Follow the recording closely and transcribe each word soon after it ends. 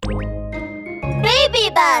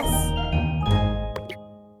save us!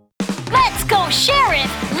 Let's go,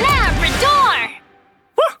 Sheriff Labrador!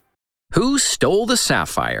 Who stole the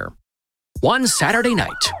sapphire? One Saturday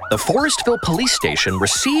night, the Forestville police station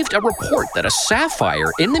received a report that a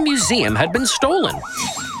sapphire in the museum had been stolen.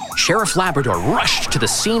 Sheriff Labrador rushed to the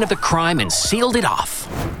scene of the crime and sealed it off.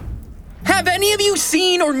 Have any of you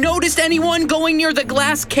seen or noticed anyone going near the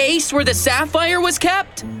glass case where the sapphire was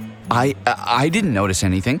kept? I didn't notice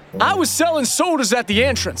anything. I was selling sodas at the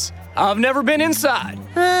entrance. I've never been inside.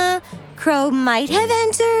 Crow might have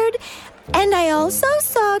entered. And I also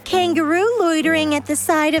saw a kangaroo loitering at the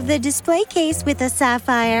side of the display case with a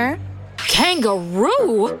sapphire.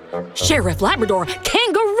 Kangaroo? Sheriff Labrador,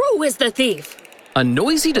 Kangaroo is the thief! A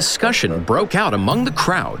noisy discussion broke out among the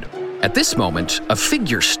crowd. At this moment, a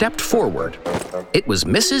figure stepped forward. It was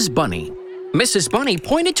Mrs. Bunny. Mrs. Bunny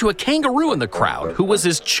pointed to a kangaroo in the crowd who was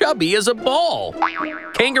as chubby as a ball.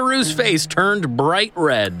 Kangaroo's face turned bright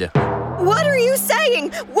red. What are you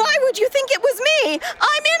saying? Why would you think it was me?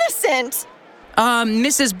 I'm innocent!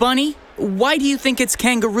 Mrs. Bunny, why do you think it's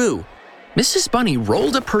kangaroo? Mrs. Bunny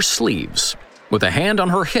rolled up her sleeves. With a hand on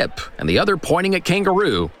her hip and the other pointing at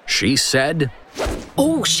Kangaroo, she said,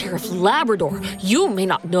 Oh, Sheriff Labrador, you may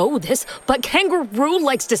not know this, but Kangaroo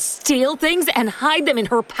likes to steal things and hide them in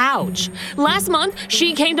her pouch. Last month,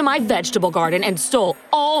 she came to my vegetable garden and stole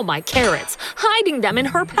all my carrots, hiding them in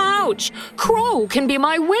her pouch. Crow can be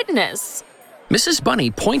my witness. Mrs. Bunny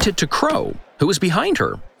pointed to Crow, who was behind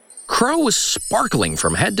her. Crow was sparkling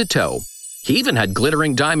from head to toe. He even had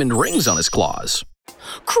glittering diamond rings on his claws.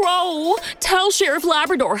 Crow, tell Sheriff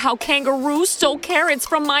Labrador how Kangaroo stole carrots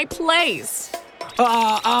from my place.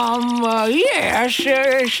 Yes,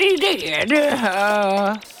 she did.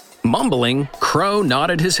 Mumbling, Crow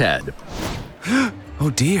nodded his head.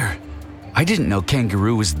 Oh dear, I didn't know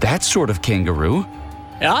kangaroo was that sort of kangaroo.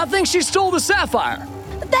 I think she stole the sapphire.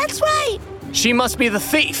 That's right. She must be the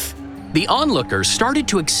thief. The onlookers started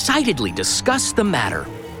to excitedly discuss the matter.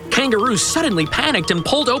 Kangaroo suddenly panicked and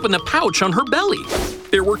pulled open the pouch on her belly.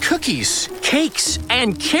 There were cookies, cakes,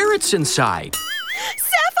 and carrots inside.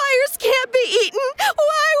 Sapphires can't be eaten!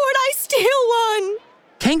 Why would I steal one?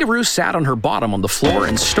 Kangaroo sat on her bottom on the floor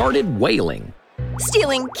and started wailing.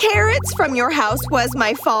 Stealing carrots from your house was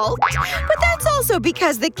my fault. But that's also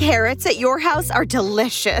because the carrots at your house are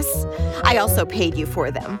delicious. I also paid you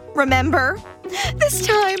for them, remember? This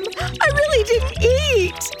time, I really didn't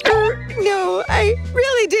eat. No, I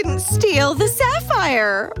really didn't steal the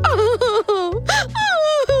sapphire.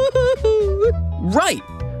 Right.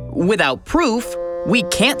 Without proof, we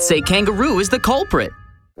can't say Kangaroo is the culprit.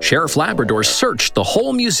 Sheriff Labrador searched the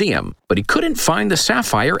whole museum, but he couldn't find the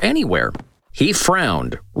sapphire anywhere. He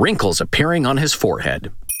frowned, wrinkles appearing on his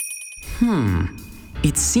forehead.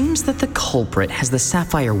 It seems that the culprit has the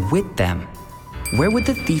sapphire with them. Where would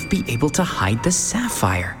the thief be able to hide the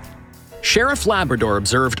sapphire? Sheriff Labrador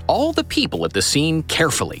observed all the people at the scene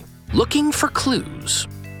carefully, looking for clues.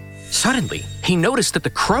 Suddenly, he noticed that the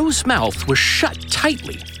crow's mouth was shut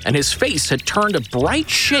tightly and his face had turned a bright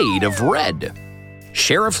shade of red.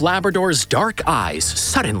 Sheriff Labrador's dark eyes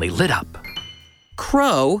suddenly lit up.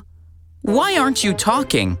 Crow, why aren't you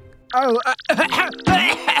talking?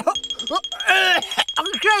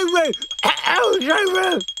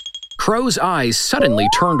 Crow's eyes suddenly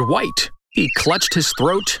turned white. He clutched his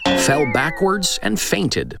throat, fell backwards, and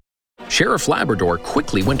fainted. Sheriff Labrador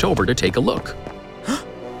quickly went over to take a look.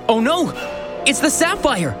 Oh no! It's the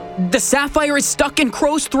sapphire! The sapphire is stuck in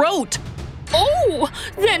Crow's throat! Oh,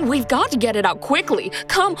 then we've got to get it out quickly.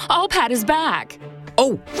 Come, I'll pat his back.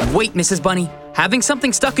 Oh, wait, Mrs. Bunny. Having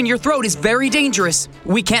something stuck in your throat is very dangerous.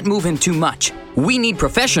 We can't move him too much. We need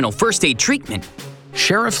professional first aid treatment.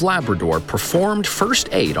 Sheriff Labrador performed first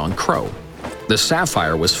aid on Crow. The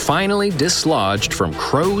sapphire was finally dislodged from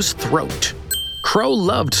Crow's throat. Crow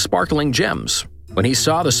loved sparkling gems. When he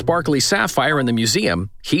saw the sparkly sapphire in the museum,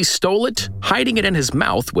 he stole it, hiding it in his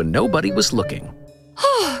mouth when nobody was looking.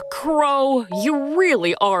 Crow, you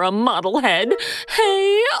really are a muddlehead.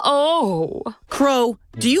 Hey-oh. Crow,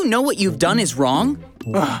 do you know what you've done is wrong?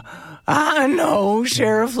 I know,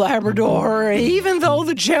 Sheriff Labrador. Even though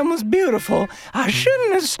the gem was beautiful, I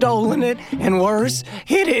shouldn't have stolen it, and worse,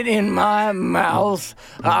 hid it in my mouth.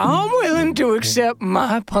 I'm willing to accept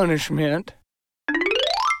my punishment.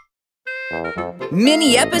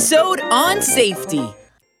 Mini episode on safety.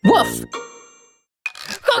 Woof!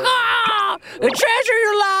 Treasure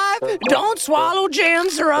your life. Don't swallow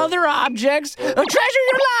gems or other objects. Treasure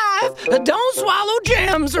your life. Don't swallow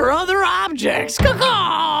gems or other objects.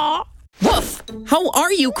 Woof! How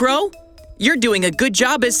are you, Crow? You're doing a good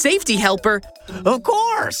job as safety helper. Of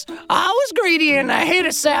course. I was greedy and I hid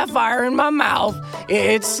a sapphire in my mouth.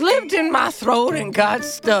 It slipped in my throat and got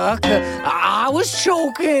stuck. I was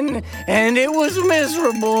choking and it was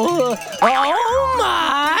miserable. Oh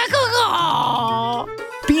my!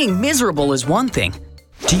 Being miserable is one thing.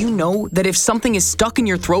 Do you know that if something is stuck in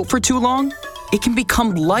your throat for too long, it can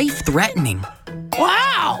become life-threatening?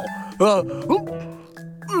 Wow!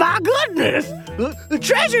 My goodness!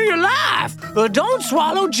 Treasure your life! Don't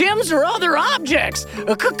swallow gems or other objects!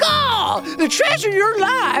 Caw! Treasure your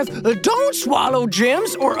life! Don't swallow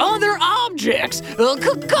gems or other objects!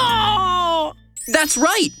 Caw! That's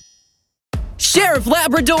right! Sheriff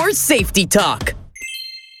Labrador's Safety Talk!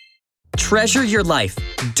 Treasure your life.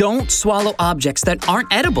 Don't swallow objects that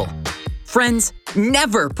aren't edible. Friends,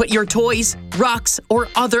 never put your toys, rocks, or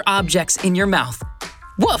other objects in your mouth.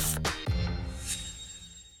 Woof!